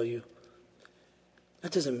just tell you,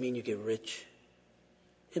 that doesn't mean you get rich.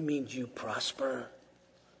 It means you prosper.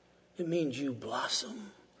 It means you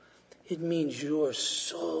blossom. It means your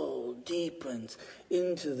soul deepens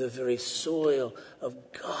into the very soil of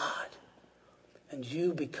God. And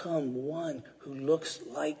you become one who looks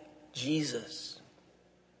like Jesus.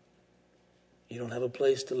 You don't have a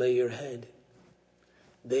place to lay your head.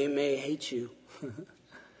 They may hate you,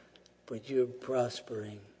 but you're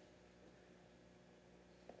prospering.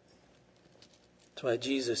 That's why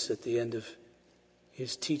Jesus, at the end of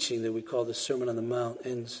his teaching that we call the Sermon on the Mount,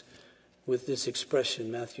 ends with this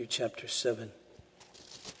expression, Matthew chapter 7.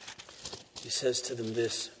 He says to them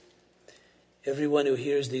this: everyone who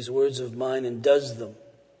hears these words of mine and does them,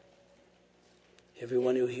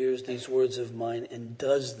 everyone who hears these words of mine and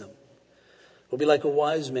does them, will be like a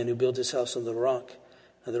wise man who built his house on the rock.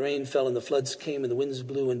 And the rain fell and the floods came and the winds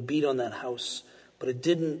blew and beat on that house, but it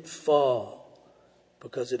didn't fall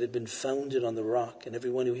because it had been founded on the rock. And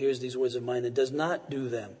everyone who hears these words of mine and does not do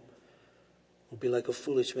them will be like a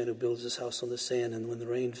foolish man who builds his house on the sand. And when the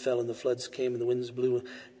rain fell and the floods came and the winds blew and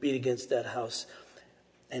beat against that house,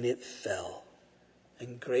 and it fell.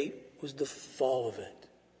 And great was the fall of it.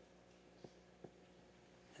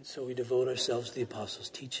 And so we devote ourselves to the apostles'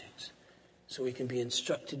 teachings, so we can be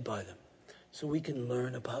instructed by them, so we can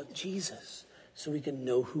learn about Jesus, so we can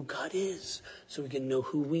know who God is, so we can know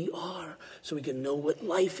who we are, so we can know what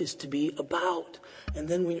life is to be about. And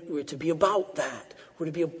then we're to be about that. We're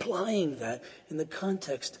to be applying that in the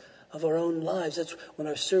context of our own lives. That's when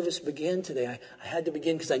our service began today. I had to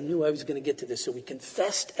begin because I knew I was going to get to this. So we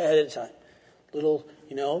confessed at a time. Little,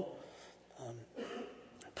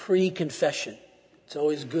 pre-confession. It's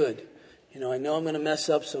always good. I know I'm going to mess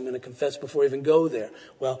up, so I'm going to confess before I even go there.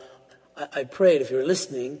 Well, I prayed, if you're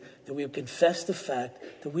listening, that we would confess the fact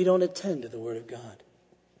that we don't attend to the Word of God.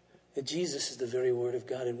 That Jesus is the very Word of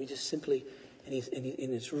God, and we just simply, and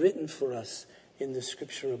it's written for us in the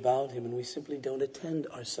Scripture about Him, and we simply don't attend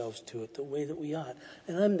ourselves to it the way that we ought.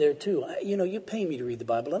 And I'm there too. You pay me to read the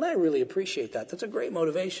Bible, and I really appreciate that. That's a great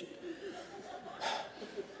motivation.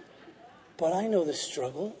 But I know the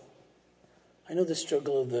struggle. I know the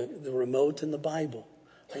struggle of the remote and the Bible.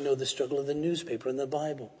 I know the struggle of the newspaper and the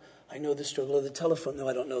Bible. I know the struggle of the telephone. No,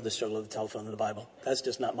 I don't know the struggle of the telephone and the Bible. That's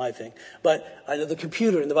just not my thing. But I know the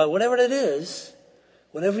computer and the Bible. Whatever it is,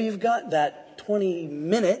 whenever you've got that 20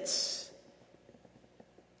 minutes,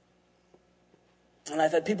 and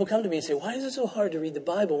I've had people come to me and say, why is it so hard to read the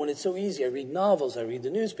Bible when it's so easy? I read novels, I read the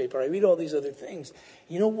newspaper, I read all these other things.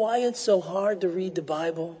 You know why it's so hard to read the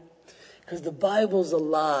Bible? Because the Bible's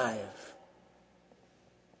alive.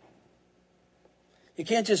 You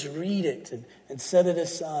can't just read it and set it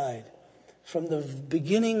aside. From the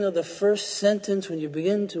beginning of the first sentence, when you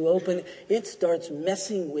begin to open, it starts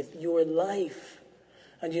messing with your life.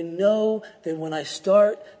 And you know that when I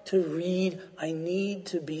start to read, I need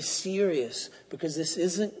to be serious, because this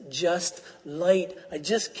isn't just light. I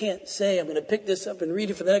just can't say I'm going to pick this up and read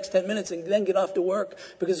it for the next 10 minutes and then get off to work,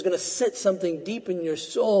 because it's going to set something deep in your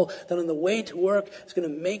soul that on the way to work is going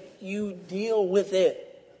to make you deal with it.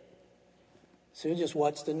 So you just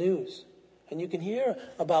watch the news. And you can hear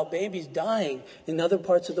about babies dying in other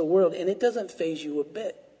parts of the world, and it doesn't faze you a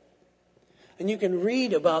bit. And you can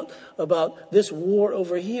read about this war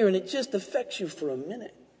over here, and it just affects you for a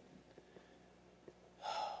minute.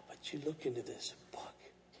 But you look into this book,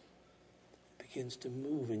 it begins to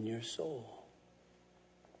move in your soul.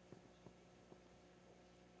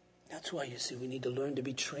 That's why, you see, we need to learn to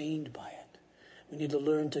be trained by it. We need to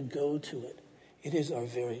learn to go to it. It is our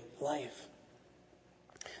very life.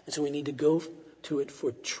 And so we need to go to it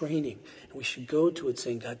for training. And we should go to it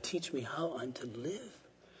saying, God, teach me how I'm to live.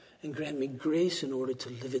 And grant me grace in order to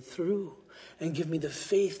live it through. And give me the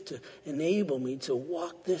faith to enable me to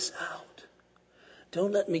walk this out.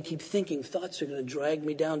 Don't let me keep thinking thoughts are going to drag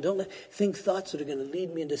me down. Don't think thoughts that are going to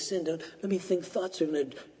lead me into sin. Don't let me think thoughts that are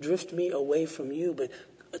going to drift me away from you. But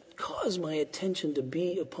cause my attention to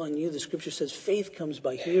be upon you. The Scripture says faith comes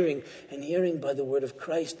by hearing, and hearing by the word of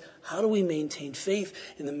Christ. How do we maintain faith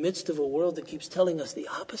in the midst of a world that keeps telling us the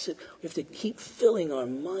opposite? We have to keep filling our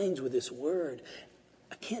minds with this word.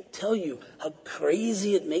 I can't tell you how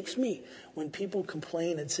crazy it makes me when people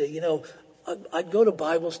complain and say, I'd go to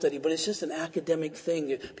Bible study, but it's just an academic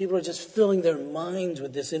thing. People are just filling their minds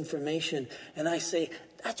with this information. And I say,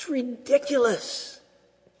 that's ridiculous.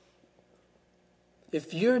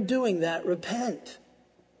 If you're doing that, repent.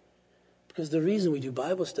 Because the reason we do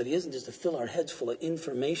Bible study isn't just to fill our heads full of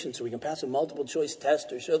information so we can pass a multiple choice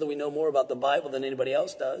test or show that we know more about the Bible than anybody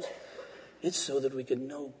else does. It's so that we can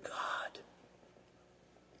know God.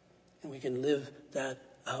 And we can live that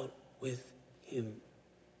out with Him.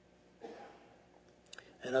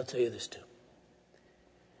 And I'll tell you this too.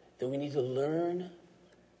 That we need to learn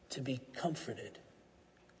to be comforted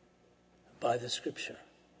by the Scripture,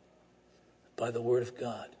 by the Word of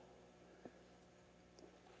God.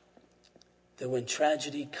 That when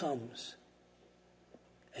tragedy comes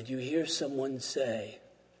and you hear someone say,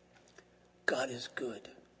 God is good,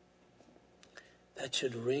 that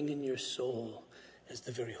should ring in your soul as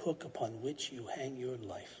the very hook upon which you hang your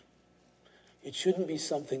life. It shouldn't be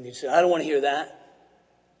something that you say, I don't want to hear that.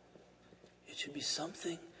 It should be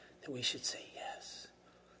something that we should say, yes,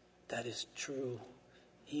 that is true,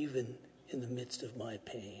 even in the midst of my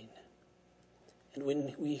pain. And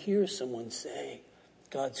when we hear someone say,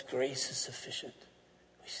 God's grace is sufficient,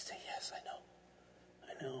 we should say, yes, I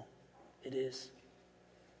know, it is.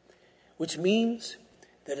 Which means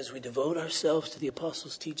that as we devote ourselves to the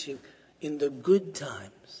apostles' teaching in the good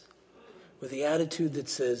times, with the attitude that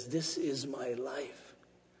says, this is my life,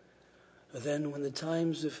 then when the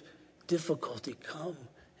times of difficulty come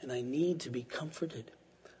and I need to be comforted,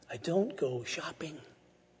 I don't go shopping,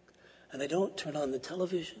 and I don't turn on the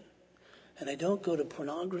television, and I don't go to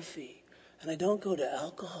pornography, and I don't go to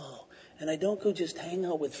alcohol, and I don't go just hang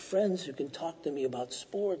out with friends who can talk to me about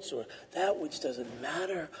sports or that which doesn't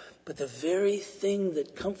matter. But the very thing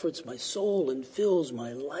that comforts my soul and fills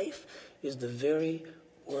my life is the very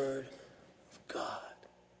Word of God.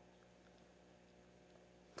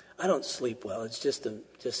 I don't sleep well. It's just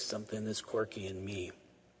something that's quirky in me.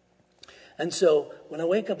 And so when I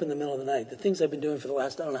wake up in the middle of the night, the things I've been doing for the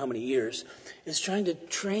last I don't know how many years is trying to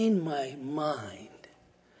train my mind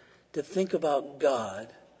to think about God,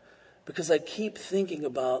 because I keep thinking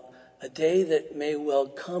about a day that may well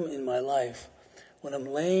come in my life when I'm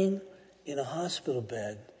laying in a hospital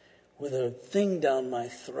bed with a thing down my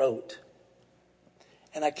throat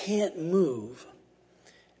and I can't move,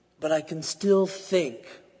 but I can still think.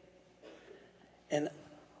 And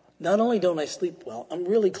not only don't I sleep well, I'm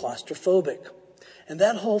really claustrophobic. And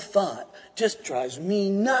that whole thought just drives me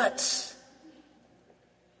nuts.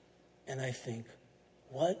 And I think,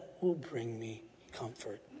 what will bring me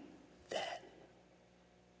comfort then?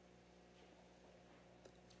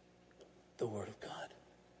 The Word of God.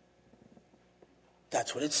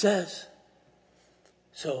 That's what it says.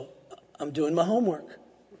 So I'm doing my homework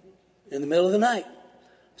in the middle of the night,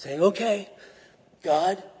 saying, okay,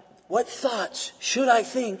 God, what thoughts should I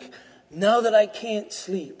think now that I can't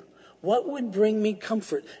sleep? What would bring me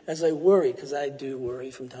comfort as I worry? Because I do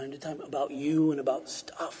worry from time to time about you and about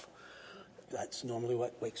stuff. That's normally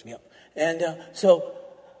what wakes me up. And so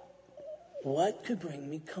what could bring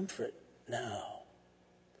me comfort now?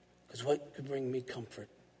 Because what could bring me comfort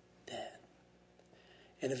then?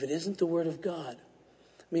 And if it isn't the Word of God,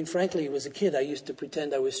 I mean, frankly, as a kid, I used to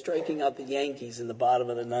pretend I was striking out the Yankees in the bottom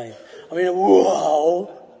of the ninth. I mean,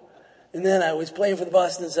 whoa! And then I was playing for the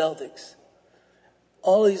Boston Celtics.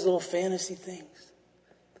 All these little fantasy things.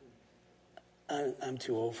 I'm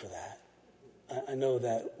too old for that. I know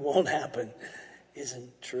that won't happen.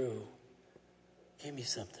 Isn't true. Give me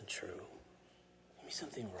something true. Give me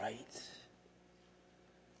something right.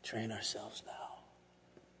 Train ourselves now.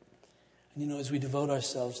 And as we devote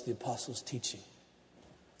ourselves to the apostles' teaching,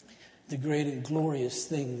 the great and glorious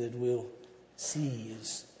thing that we'll see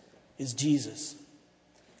is Jesus.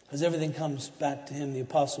 As everything comes back to him, the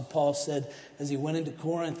Apostle Paul said, as he went into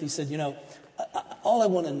Corinth, he said, all I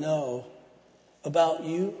want to know about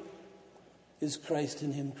you is Christ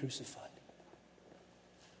and him crucified.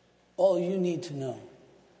 All you need to know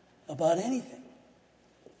about anything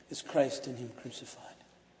is Christ and him crucified.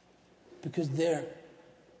 Because there,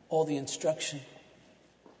 all the instruction,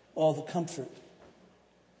 all the comfort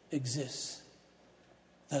exists.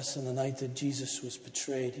 Thus, on the night that Jesus was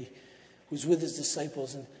betrayed, he was with his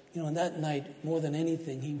disciples, and on that night, more than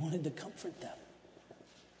anything, he wanted to comfort them.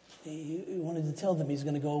 He wanted to tell them he's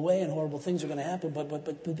going to go away and horrible things are going to happen,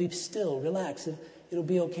 but be still, relax. It'll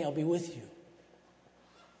be okay. I'll be with you.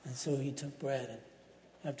 And so he took bread, and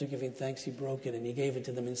after giving thanks, he broke it, and he gave it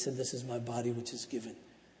to them, and he said, this is my body which is given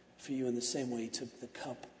for you. In the same way, he took the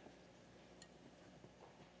cup.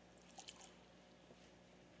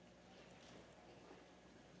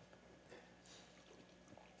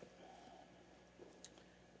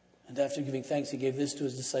 And after giving thanks, he gave this to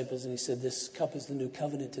his disciples, and he said, "This cup is the new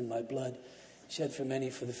covenant in my blood, shed for many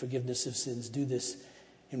for the forgiveness of sins. Do this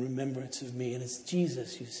in remembrance of me." And it's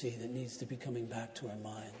Jesus, you see, that needs to be coming back to our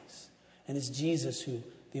minds. And it's Jesus who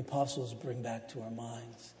the apostles bring back to our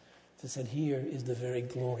minds. They said, here is the very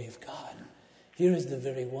glory of God. Here is the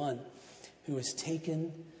very one who has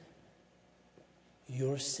taken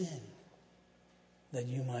your sin that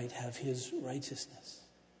you might have his righteousness.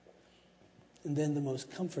 And then the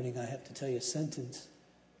most comforting, I have to tell you, sentence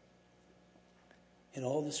in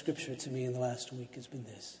all the scripture to me in the last week has been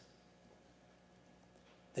this: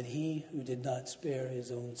 that he who did not spare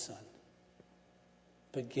his own son,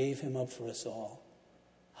 but gave him up for us all,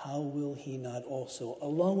 how will he not also,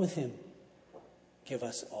 along with him, give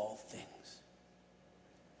us all things?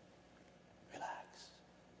 Relax.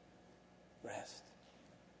 Rest.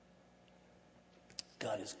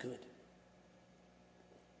 God is good.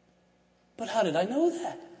 But how did I know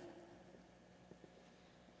that?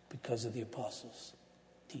 Because of the apostles'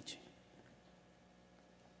 teaching.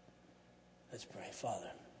 Let's pray. Father,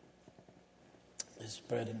 this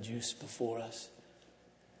bread and juice before us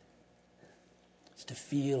is to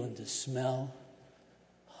feel and to smell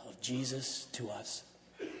of Jesus to us.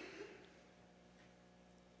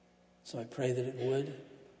 So I pray that it would,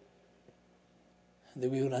 and that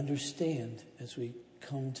we would understand as we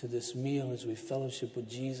come to this meal, as we fellowship with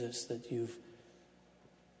Jesus, that you've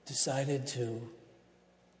decided to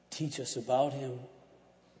teach us about him,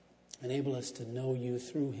 enable us to know you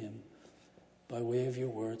through him by way of your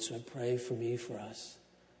word. So I pray for me, for us,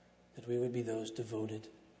 that we would be those devoted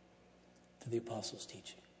to the apostles'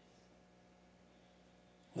 teaching.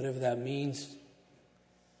 Whatever that means,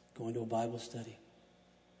 going to a Bible study,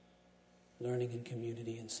 learning in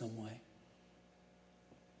community in some way.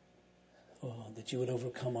 Oh, that you would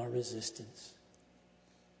overcome our resistance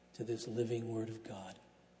to this living word of God.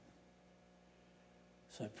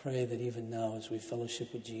 So I pray that even now, as we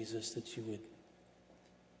fellowship with Jesus, that you would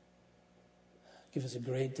give us a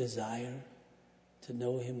great desire to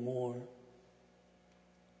know him more,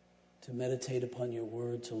 to meditate upon your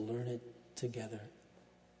word, to learn it together,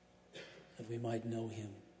 that we might know him.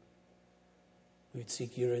 We would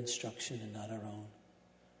seek your instruction and not our own.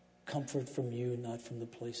 Comfort from you, not from the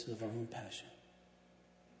places of our own passion.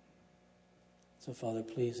 So, Father,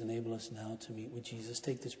 please enable us now to meet with Jesus.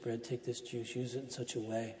 Take this bread, take this juice, use it in such a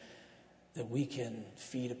way that we can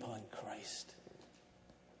feed upon Christ.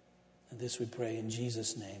 And this we pray in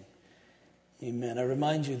Jesus' name. Amen. I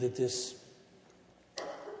remind you that this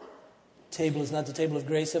table is not the table of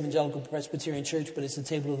Grace Evangelical Presbyterian Church, but it's the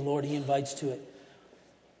table of the Lord. He invites to it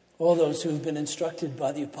all those who have been instructed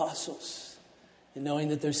by the apostles, and knowing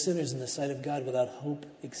that they're sinners in the sight of God without hope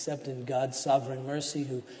except in God's sovereign mercy,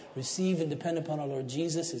 who receive and depend upon our Lord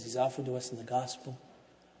Jesus as he's offered to us in the gospel,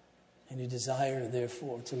 and who desire,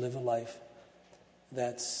 therefore, to live a life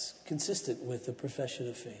that's consistent with the profession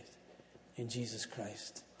of faith in Jesus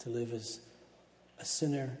Christ, to live as a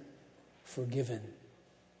sinner forgiven,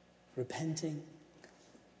 repenting,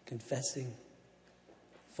 confessing,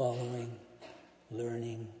 following,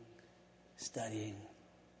 learning, studying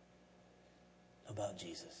about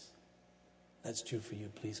Jesus. That's true for you.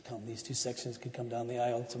 Please come. These two sections can come down the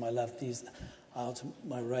aisle to my left, these aisle to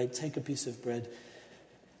my right. Take a piece of bread,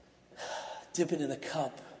 dip it in a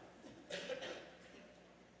cup,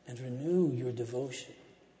 and renew your devotion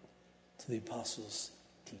to the apostles'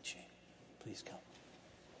 teaching. Please come.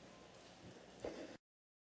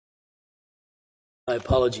 My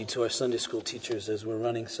apology to our Sunday school teachers as we're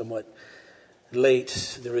running somewhat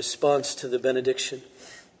late. The response to the benediction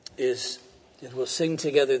is that we'll sing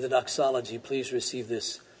together the doxology. Please receive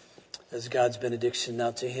this as God's benediction.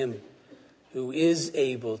 Now to him who is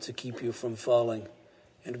able to keep you from falling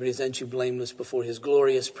and to present you blameless before his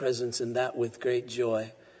glorious presence, and that with great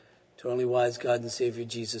joy, to our only wise God and Savior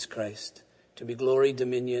Jesus Christ, to be glory,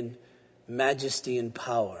 dominion, majesty, and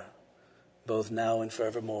power, both now and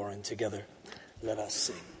forevermore. And together let us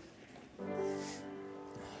sing.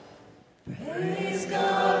 Praise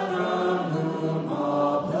God from whom